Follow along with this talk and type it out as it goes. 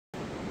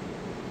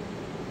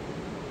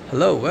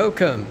Hello,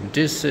 welcome.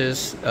 This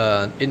is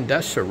an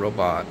industrial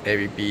robot,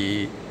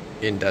 ABB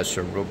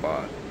industrial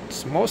robot,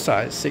 small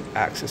size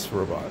 6-axis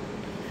robot.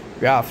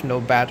 We have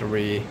no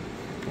battery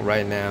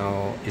right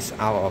now. It's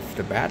out of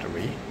the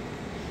battery.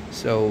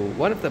 So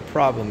one of the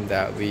problems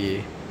that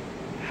we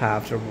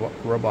have the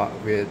robot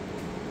with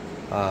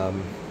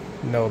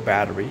no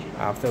battery.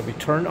 After we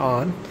turn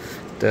on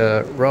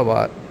the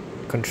robot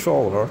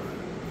controller,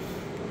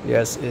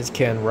 yes, it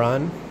can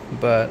run,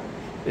 but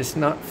it's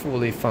not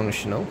fully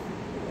functional.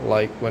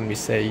 Like when we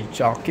say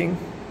jogging,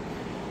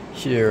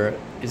 here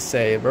it's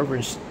a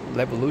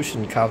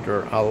revolution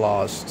counter are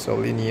lost, so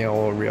linear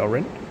or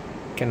reorient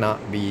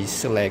cannot be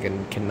selected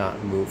and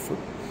cannot move.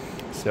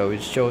 So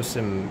it shows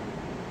some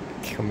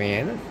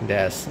command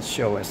that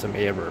show as some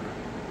error.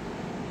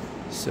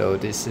 So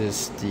this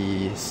is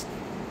the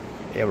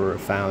error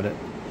found.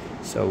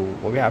 So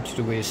what we have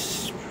to do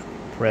is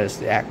press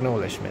the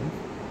acknowledgement.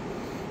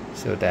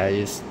 So that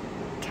is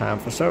time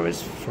for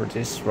service for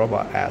this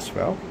robot as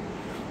well.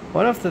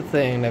 One of the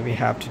things that we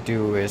have to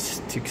do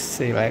is to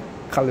select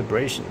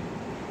calibration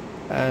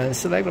and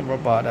select the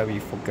robot that we're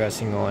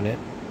focusing on it.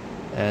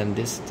 And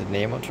this is the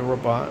name of the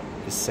robot.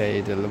 It say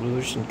the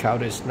revolution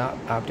counter is not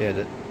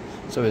updated.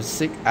 So it's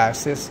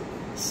 6-axis.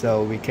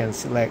 So we can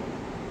select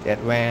the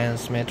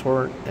advanced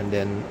method and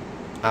then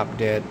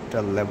update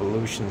the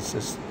revolution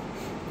system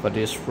for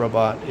this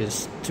robot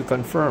is to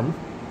confirm.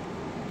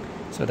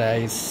 So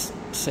that is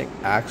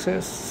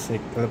 6-axis,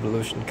 6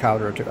 revolution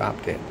counter to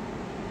update.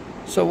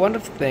 So one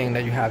of the things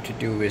that you have to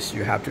do is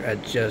you have to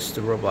adjust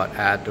the robot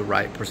at the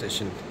right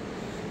position.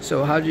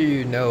 So how do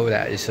you know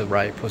that it's the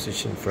right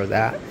position for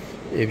that?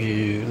 If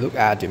you look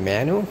at the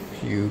manual,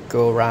 you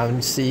go around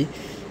and see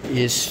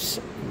each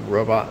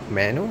robot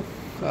manual.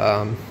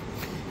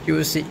 You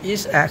will see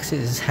each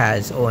axis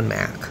has own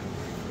mark,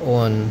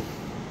 on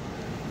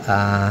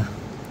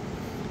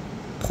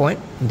point.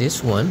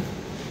 This one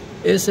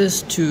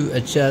is to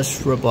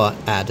adjust robot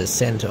at the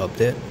center of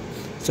it.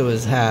 So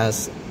it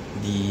has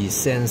the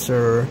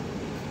sensor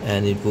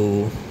and it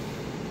will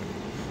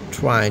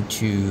try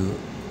to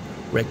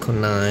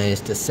recognize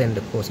the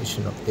center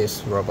position of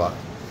this robot.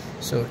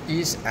 So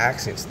each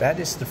axis, that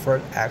is the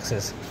first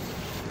axis,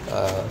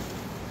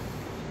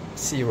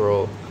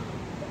 0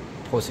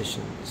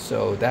 position.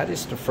 So that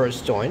is the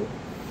first joint.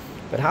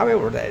 But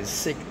however, that is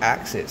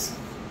 6-axis.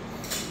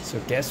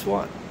 So guess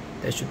what?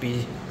 There should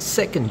be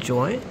second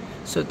joint.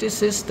 So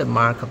this is the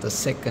mark of the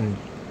second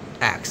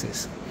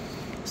axis.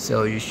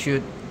 So you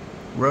should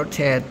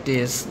rotate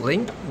this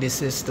link.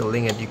 This is the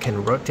link that you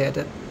can rotate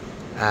it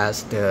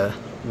as the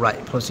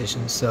right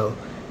position. So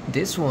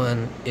this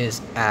one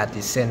is at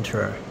the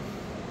center.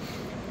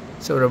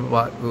 So the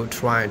robot will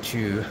try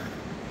to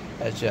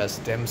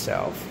adjust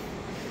themselves.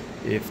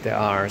 If there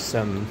are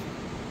some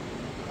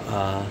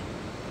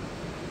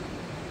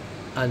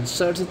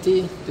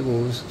uncertainty, they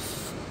will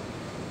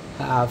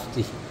have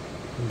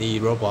the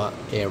robot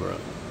error.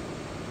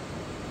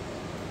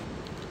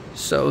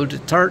 So the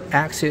third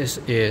axis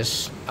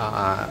is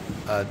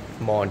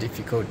more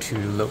difficult to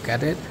look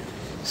at it.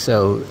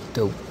 So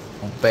the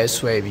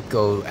best way we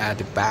go at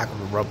the back of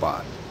the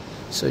robot.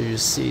 So you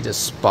see the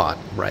spot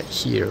right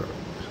here.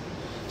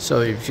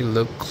 So if you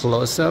look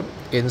close up,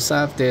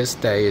 inside this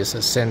there is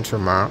a center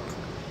mark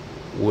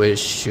which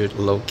should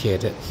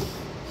locate it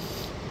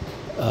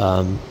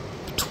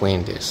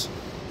between this.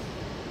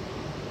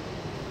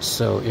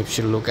 So if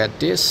you look at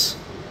this,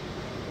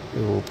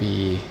 it will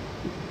be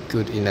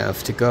good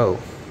enough to go.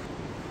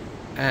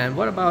 And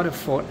what about the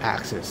fourth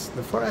axis?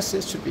 The fourth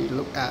axis should be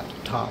looked at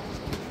the top.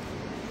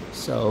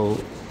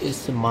 So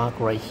it's the mark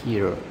right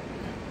here.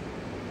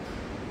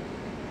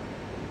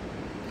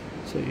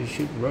 So you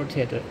should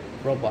rotate the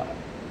robot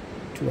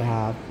to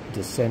have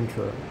the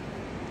center.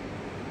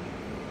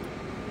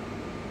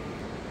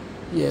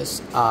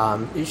 Yes,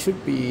 it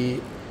should be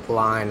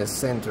line the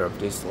center of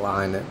this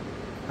line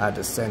at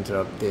the center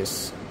of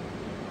this.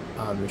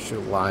 You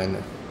should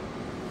line.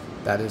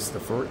 That is the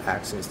fourth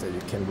axis that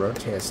you can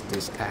rotate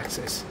this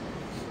axis.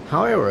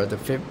 However, the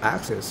fifth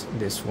axis,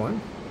 this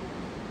one,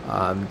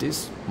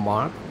 this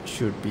mark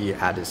should be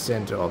at the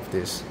center of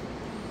this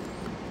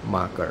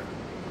marker.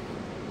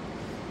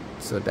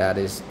 So that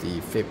is the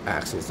fifth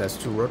axis. That's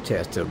to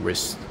rotate the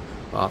wrist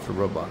of the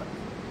robot.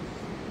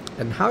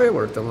 And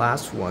however, the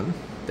last one,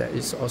 there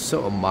is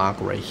also a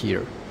mark right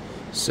here.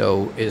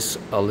 So it's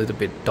a little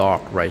bit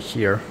dark right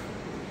here.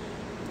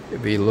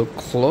 If we look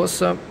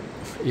close up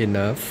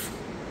enough,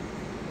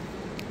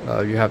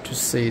 you have to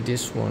see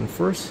this one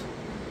first.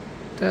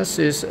 This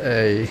is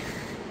a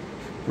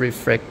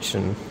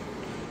reflection.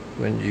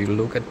 When you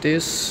look at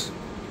this,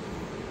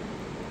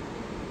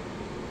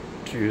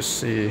 do you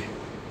see?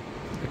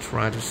 I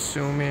try to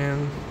zoom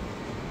in.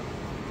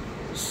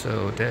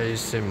 So there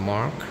is a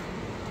mark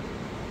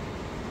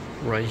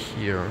right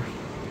here.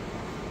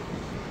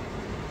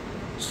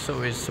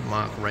 So it's a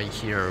mark right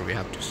here. We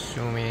have to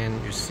zoom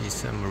in. You see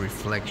some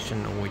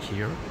reflection over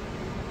here.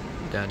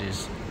 That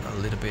is a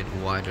little bit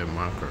wider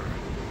marker.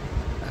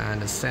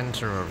 And the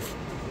center of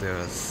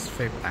the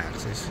fifth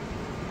axis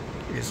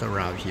is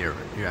around here.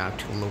 You have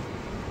to look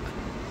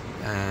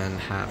and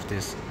have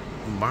this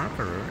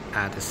marker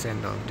at the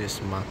center of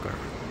this marker.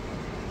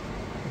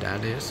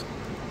 That is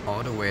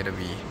all the way that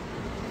we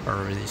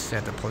already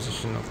set the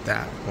position of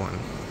that one.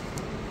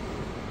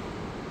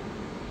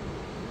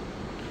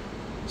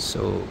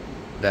 So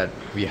that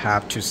we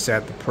have to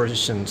set the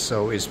position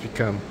so it's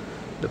become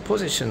the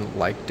position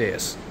like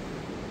this.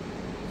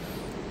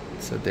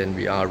 So then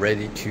we are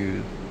ready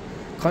to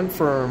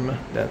confirm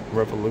that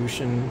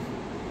revolution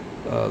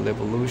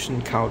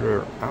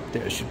counter up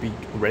there should be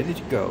ready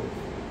to go.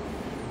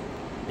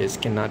 It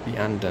cannot be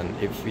undone.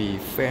 If we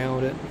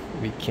failed it,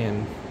 we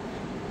can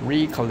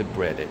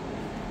recalibrate it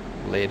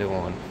later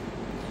on.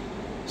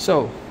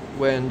 So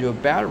when your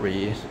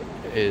battery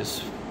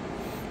is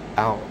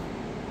out,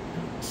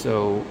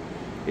 so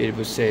it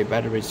will say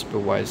battery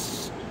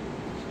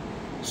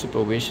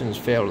supervision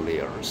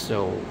failure.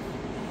 So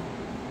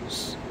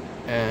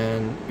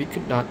and we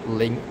could not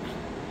link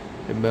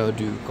the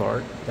module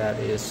card that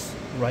is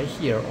right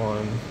here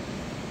on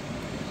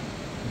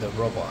the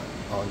robot,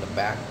 on the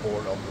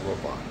backboard of the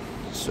robot.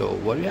 So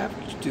what you have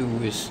to do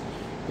is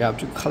you have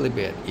to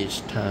calibrate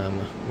each time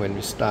when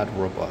we start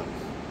robot,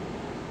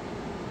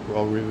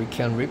 or we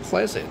can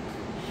replace it.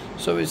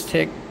 So it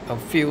takes a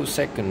few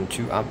seconds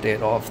to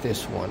update off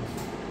this one,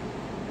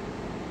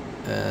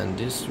 and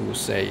this will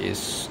say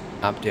is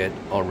updated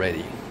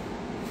already.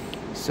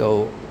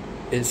 So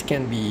it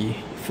can be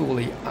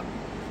fully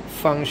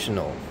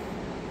functional.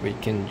 We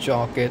can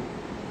jog it,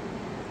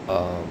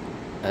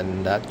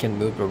 and that can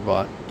move the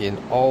robot in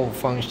all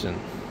function.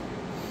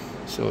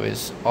 So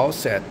it's all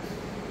set.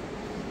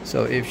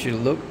 So if you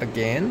look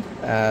again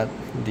at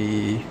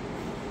the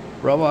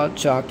robot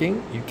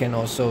jogging, you can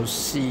also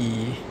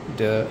see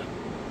the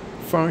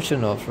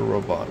function of the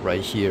robot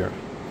right here.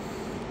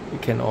 You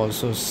can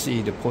also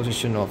see the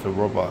position of the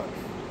robot.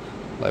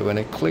 Like when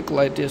I click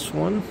like this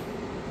one,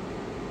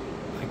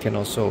 I can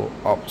also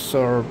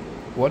observe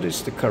what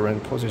is the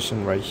current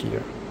position right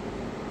here.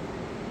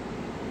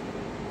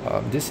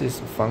 This is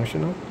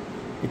functional.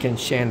 You can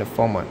change the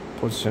format,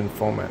 position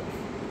format.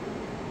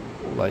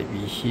 Like we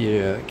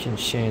here can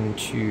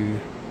change to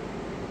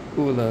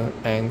Euler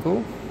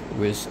angle,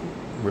 which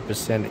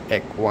represent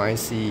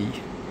XYZ,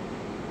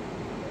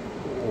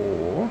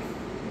 or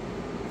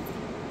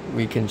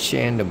we can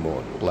change the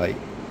mode. Like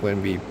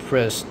when we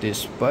press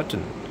this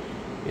button,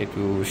 it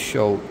will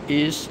show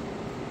each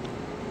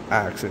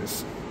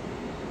axis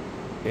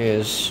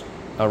is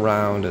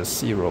around the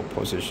 0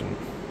 position.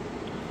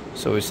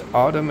 So it's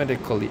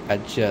automatically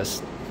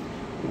adjust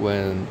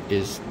when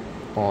it's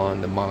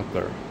on the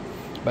marker.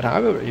 But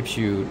however, if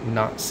you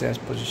not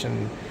set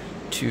position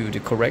to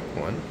the correct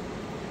one,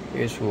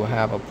 it will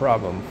have a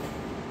problem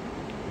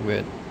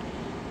with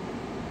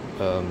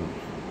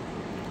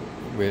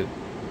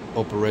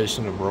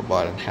operation of the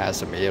robot and has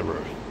some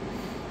error,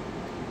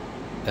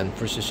 and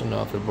precision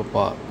of the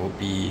robot will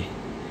be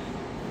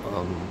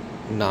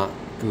not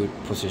good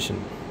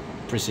precision.